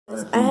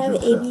guys, I have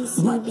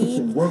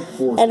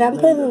ABCD, and I'm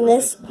putting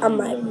this on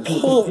my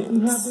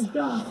pants.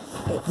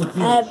 I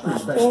have my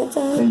pants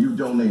on. And you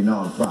donate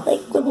non-profit.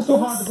 Like with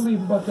this, you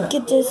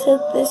could just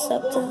hit this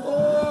up to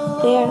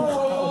there.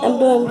 I'm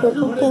doing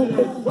purple, pink,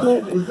 purple,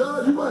 pink. You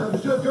might have to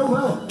shut your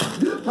mouth.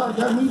 This part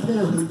got me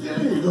dancing.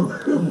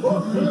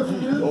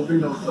 Don't be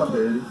no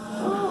sucker, Eddie.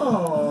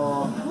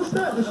 Oh, what's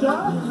that,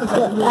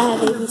 Rashad? I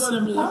have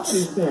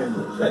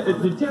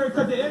ABCDs. Did Terry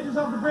cut the edges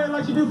off the bread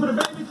like she do for the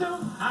baby too?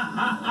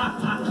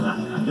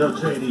 Yo,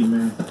 JD,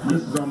 man.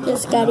 This is on the...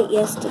 Just got it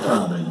yesterday.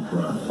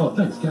 Oh,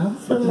 thanks, Cal.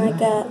 From my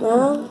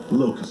godmom. A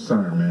little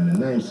concerned, man. The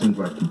name seems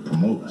like you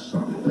promoting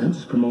something. I'm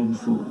just promoting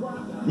food.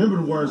 Remember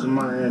the words of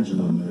Maya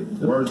Angelou, man.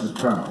 Words is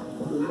power.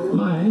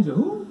 Maya Angelou,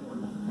 who?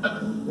 I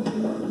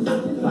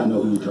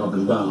know who you're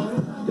talking about.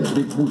 That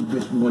big booty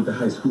bitch we went to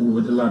high school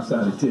with the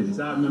lopsided titties.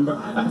 I remember.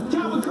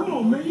 Calvin, come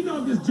on, man. You know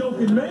I'm just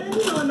joking, man.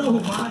 You know I know who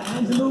Maya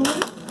Angelou is.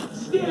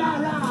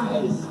 Still-eyed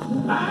eyes.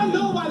 I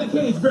know why the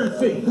cage bird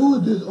fit. Who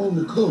is this on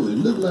the cover? It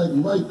look like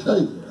Mike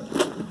Tyson.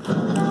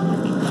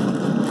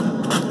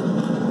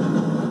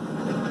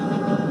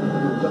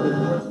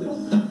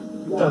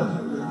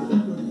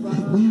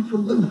 We for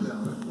losing.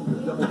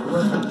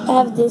 I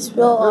have this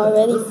roll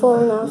already full,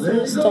 and I'm going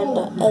to start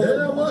the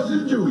other.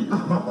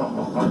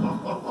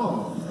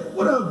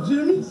 What up,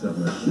 Jimmy? What's up,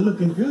 man? You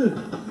looking good.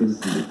 Good to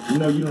see you. You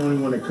know you the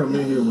only one that come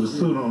in here with a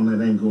suit on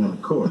that ain't going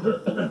to court.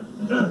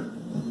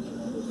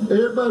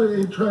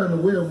 Everybody ain't trying to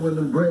wear one of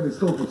them granny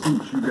sofa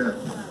suits you got.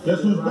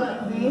 Guess who's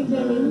back? Hey,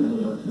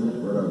 Jimmy.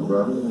 What up,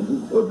 brother?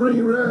 What bring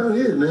you around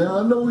here now?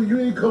 I know you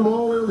ain't come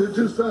all the way over here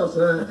to the south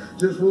side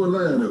just for a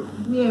lineup.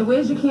 Yeah,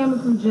 where's your camera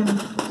from, Jimmy?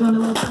 Doing a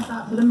little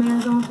stop for the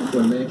marathon?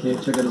 Well, man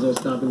can't check out his old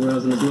stomping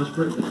grounds in his lunch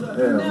break?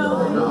 Hell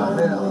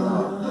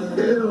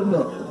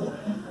no.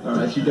 All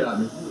right, you got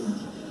me.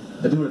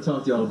 I do want to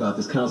talk to y'all about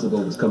this council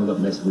vote that's coming up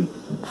next week.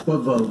 What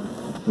vote?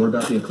 What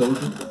about the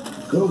enclosure?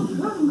 Enclosure?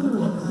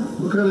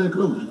 What kind of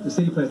enclosure? The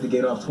city plans to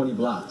gate off 20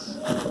 blocks,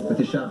 with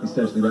the shop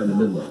essentially right in the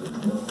middle of it.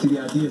 See, the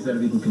idea is that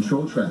if we can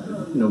control traffic,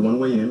 one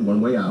way in,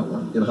 one way out,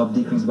 it'll help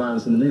decrease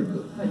violence in the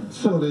neighborhood.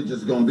 So they're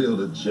just gonna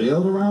build a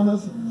jail around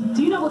us?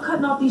 Do you know what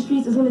cutting off these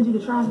streets is going to do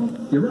to traffic?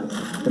 You're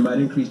right. It might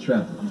increase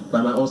traffic,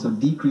 but it might also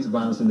decrease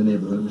violence in the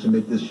neighborhood, which will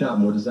make this shop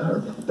more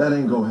desirable. That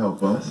ain't gonna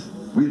help us.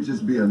 We'll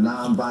just be a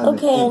non-violent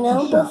Okay,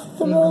 now shop. both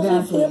the rolls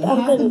are filled.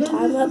 I'm putting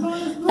time up.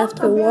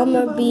 After one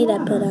more beat, I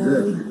put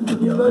on. I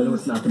know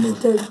it's not the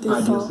most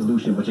ideal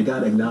solution, but you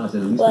gotta acknowledge that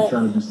at least we're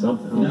trying to do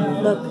something.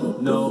 No. Look,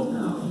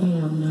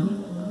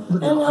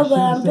 I know, but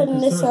I'm putting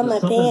this on my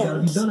something's gotta be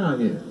pants. done out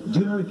here. Do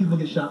you know how many people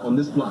get shot on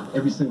this block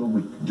every single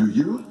week? Do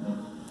you?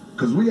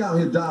 Because we out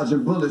here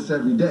dodging bullets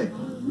every day.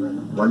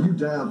 While you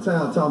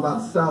downtown talking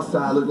about the south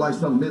side look like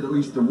some Middle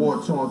Eastern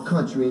war-torn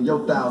country in your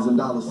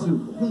 $1,000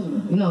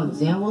 suit. You know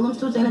damn well them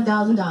suits ain't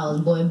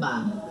 $1,000, boy,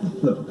 bye.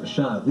 Look,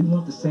 Rashad, we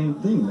want the same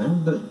thing,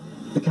 man. But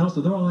the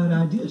council, they're all out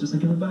of ideas, just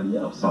like everybody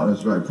else. Oh,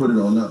 that's right. Put it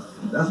on us.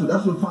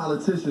 That's what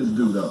politicians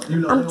do, though. You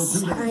know, I'm they don't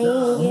do tying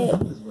that. it.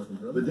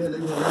 But then they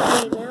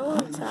want Wait, now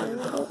I'm tying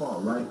it.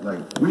 right? Like,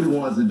 we the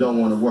ones that don't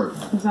want to work.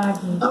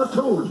 Exactly. I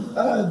told you.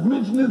 I had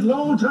mentioned this a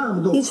long time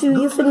ago. You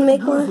finna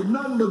make one?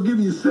 Nothing but give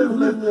you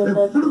syphilis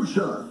and flu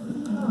shot.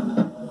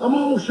 I'm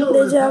almost sure.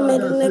 Did y'all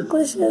make a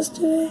necklace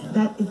yesterday?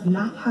 That is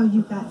not how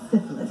you got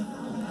syphilis.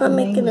 I'm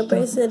making a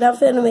bracelet. I'm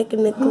finna make a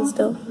necklace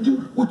though.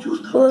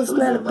 Well, it's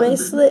not a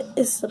bracelet,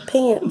 it's a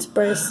pants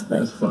bracelet.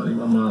 That's funny.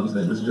 My mom's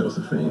name is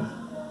Josephine.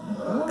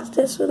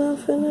 That's what I'm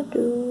finna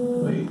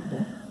do. Wait.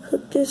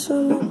 Hook this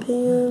on my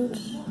pants.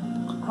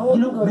 You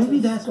know, maybe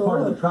that's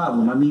part of the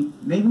problem. I mean,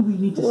 maybe we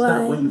need to Why?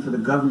 stop waiting for the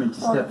government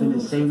to step in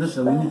and save us,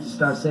 and we need to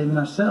start saving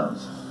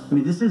ourselves. I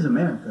mean, this is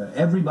America.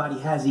 Everybody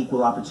has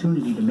equal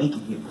opportunity to make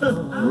it here.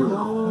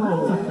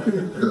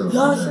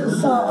 Y'all should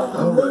saw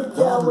Uncle Rick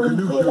down when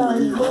he put out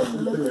his money.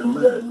 Look what he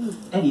gave me.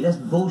 Eddie, that's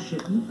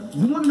bullshit. You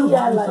want to know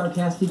why I'm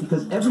sarcastic?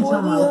 Because every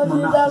time I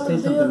open my mouth to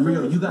say something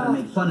real, you gotta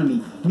make fun of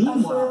me.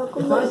 Meanwhile,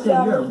 if I say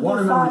you're a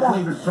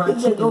watermelon-flavored fried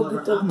chicken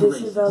lover, I'm a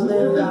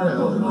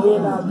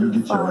racist. You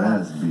get your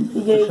ass beat.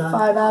 He gave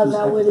 $5.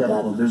 I would have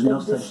got There's no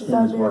such thing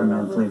as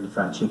watermelon-flavored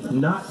fried chicken.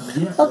 Not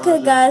yet.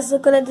 Okay, guys,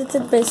 look what I did to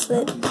the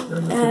bracelet.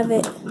 I have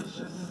it.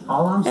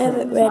 All I'm saying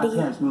it is ready. my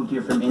parents moved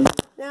here from India.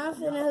 Now I'm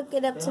finna hook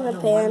it up to my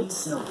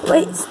pants.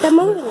 Wait, stop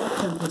moving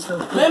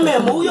it.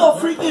 Man, move your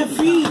freaking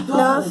feet.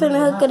 Now I'm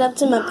finna hook it up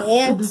to my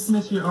pants.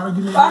 Dismiss your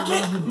argument. I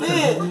can't,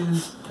 man.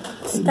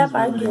 Stop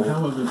arguing.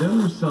 However, there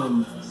were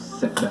some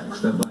setbacks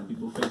that black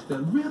people faced that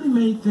really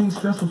made things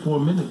stressful for a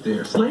minute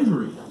there.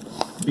 Slavery.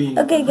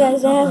 Okay,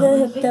 guys, I have it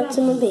hooked up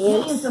to my Their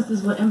pants.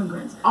 ancestors were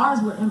immigrants.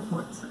 Ours were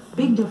imports.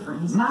 Big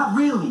difference. Not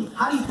really.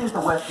 How do you think the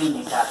West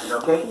Indies happened,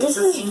 okay? This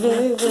Took is Indians,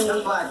 very, took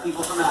very- black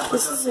people from Africa,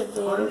 this is a put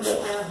very, them in the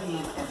very-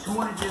 Caribbean, and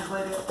 200 years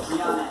later,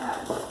 Rihanna had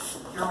it.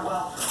 You're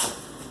welcome.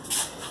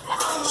 I'm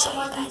gonna show you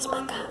guys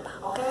my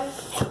godmom. Okay?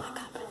 And my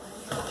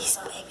godmom. He's a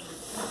baby.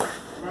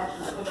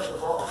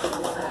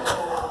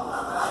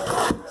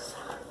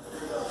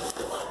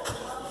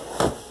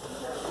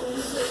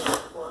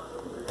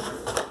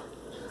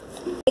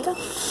 There you go.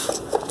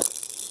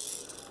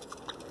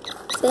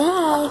 See?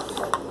 hi.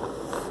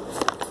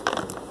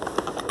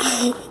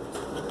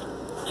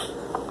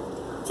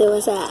 Say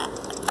what's up.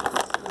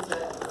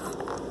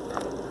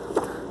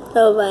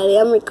 Nobody,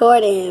 I'm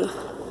recording him.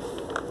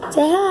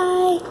 Say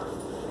hi.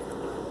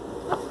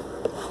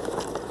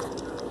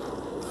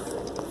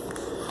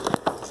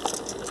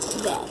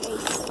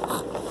 Batteries.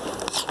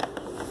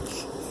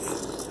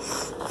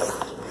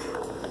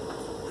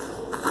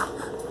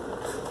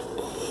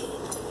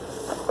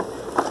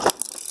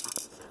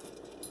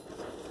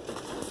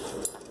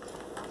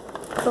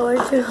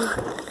 Forward to.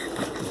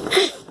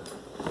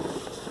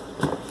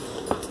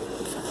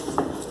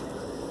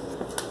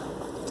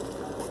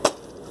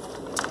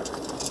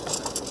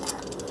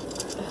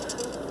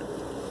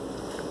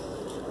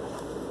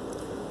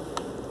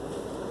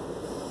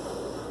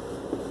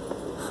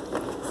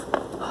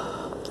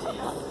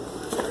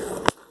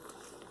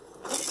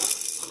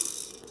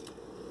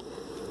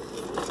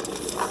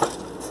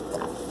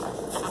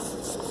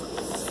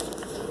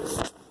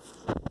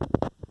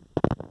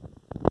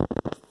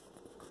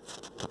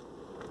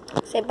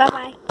 Say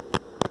bye-bye.